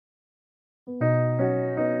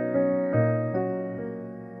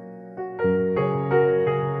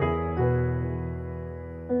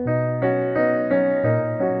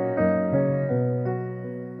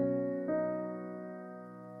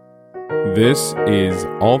This is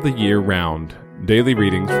All the Year Round, daily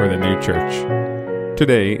readings for the new church.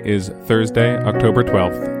 Today is Thursday, October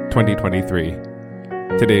 12th,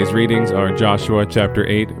 2023. Today's readings are Joshua chapter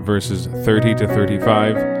 8, verses 30 to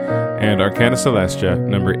 35, and Arcana Celestia,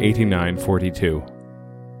 number 8942.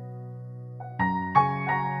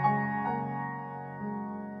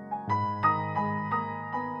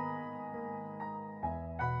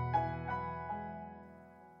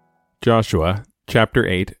 Joshua chapter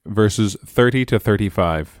 8, verses 30 to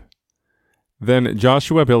 35. Then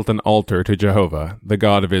Joshua built an altar to Jehovah, the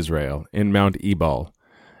God of Israel, in Mount Ebal,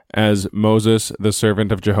 as Moses, the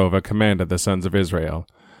servant of Jehovah, commanded the sons of Israel,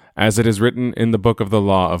 as it is written in the book of the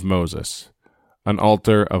law of Moses, an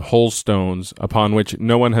altar of whole stones, upon which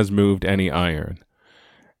no one has moved any iron.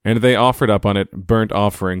 And they offered up on it burnt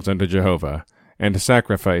offerings unto Jehovah, and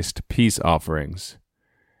sacrificed peace offerings.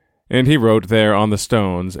 And he wrote there on the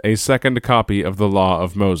stones a second copy of the law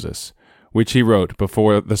of Moses, which he wrote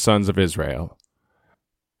before the sons of Israel.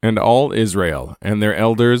 And all Israel, and their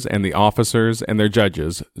elders, and the officers, and their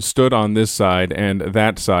judges, stood on this side and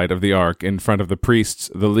that side of the ark in front of the priests,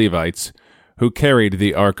 the Levites, who carried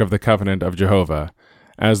the ark of the covenant of Jehovah,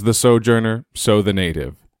 as the sojourner, so the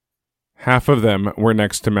native. Half of them were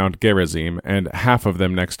next to Mount Gerizim, and half of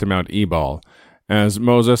them next to Mount Ebal, as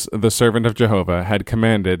Moses, the servant of Jehovah, had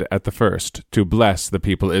commanded at the first to bless the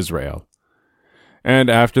people Israel. And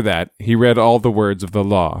after that he read all the words of the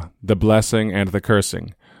law, the blessing and the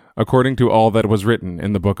cursing, according to all that was written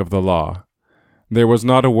in the book of the law. There was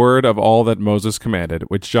not a word of all that Moses commanded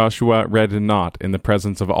which Joshua read not in the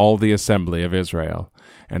presence of all the assembly of Israel,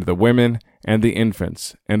 and the women, and the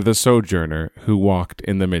infants, and the sojourner who walked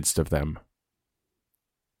in the midst of them.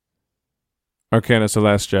 Arcana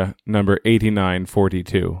Celestia, number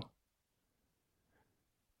 8942.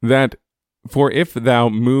 That, for if thou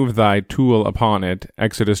move thy tool upon it,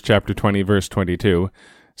 Exodus chapter 20, verse 22,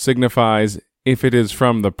 signifies if it is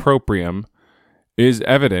from the proprium, is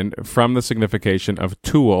evident from the signification of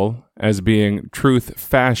tool as being truth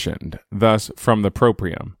fashioned, thus from the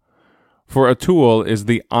proprium. For a tool is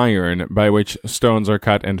the iron by which stones are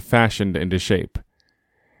cut and fashioned into shape.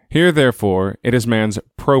 Here, therefore, it is man's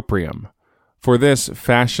proprium, for this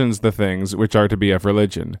fashions the things which are to be of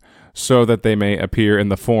religion, so that they may appear in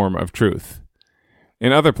the form of truth.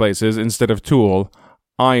 In other places, instead of tool,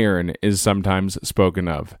 iron is sometimes spoken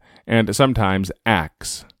of, and sometimes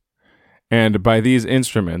axe. And by these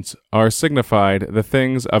instruments are signified the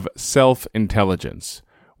things of self-intelligence,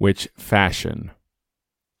 which fashion.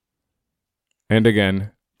 And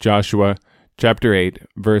again, Joshua chapter 8,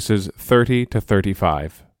 verses 30 to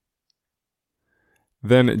 35.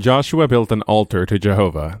 Then Joshua built an altar to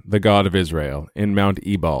Jehovah, the God of Israel, in Mount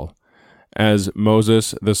Ebal, as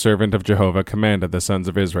Moses, the servant of Jehovah, commanded the sons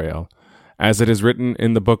of Israel, as it is written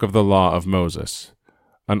in the book of the law of Moses,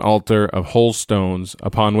 an altar of whole stones,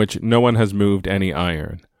 upon which no one has moved any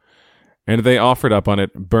iron. And they offered up on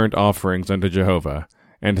it burnt offerings unto Jehovah,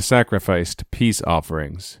 and sacrificed peace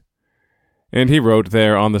offerings. And he wrote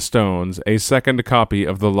there on the stones a second copy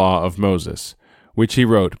of the law of Moses, which he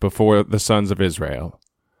wrote before the sons of Israel.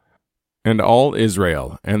 And all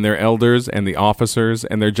Israel, and their elders, and the officers,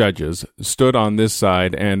 and their judges, stood on this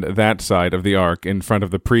side and that side of the ark in front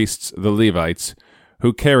of the priests, the Levites,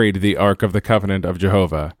 who carried the ark of the covenant of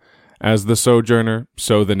Jehovah, as the sojourner,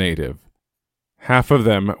 so the native. Half of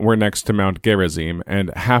them were next to Mount Gerizim,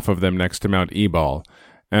 and half of them next to Mount Ebal,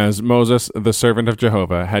 as Moses, the servant of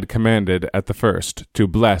Jehovah, had commanded at the first to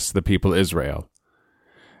bless the people Israel.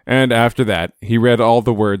 And after that he read all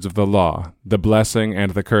the words of the law, the blessing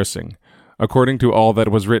and the cursing, according to all that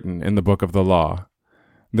was written in the book of the law.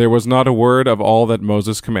 There was not a word of all that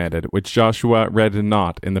Moses commanded which Joshua read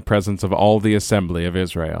not in the presence of all the assembly of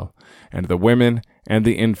Israel, and the women, and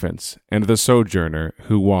the infants, and the sojourner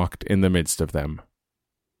who walked in the midst of them.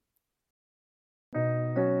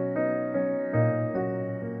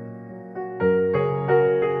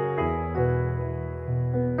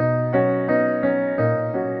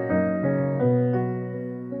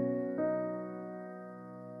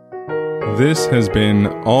 This has been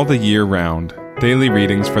All the Year Round, daily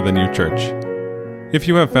readings for the new church. If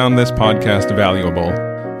you have found this podcast valuable,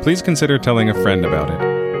 please consider telling a friend about it.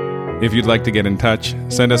 If you'd like to get in touch,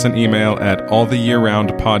 send us an email at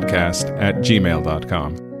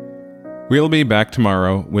alltheyearroundpodcast@gmail.com. We'll be back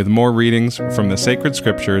tomorrow with more readings from the sacred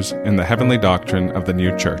scriptures and the heavenly doctrine of the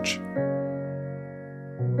new church.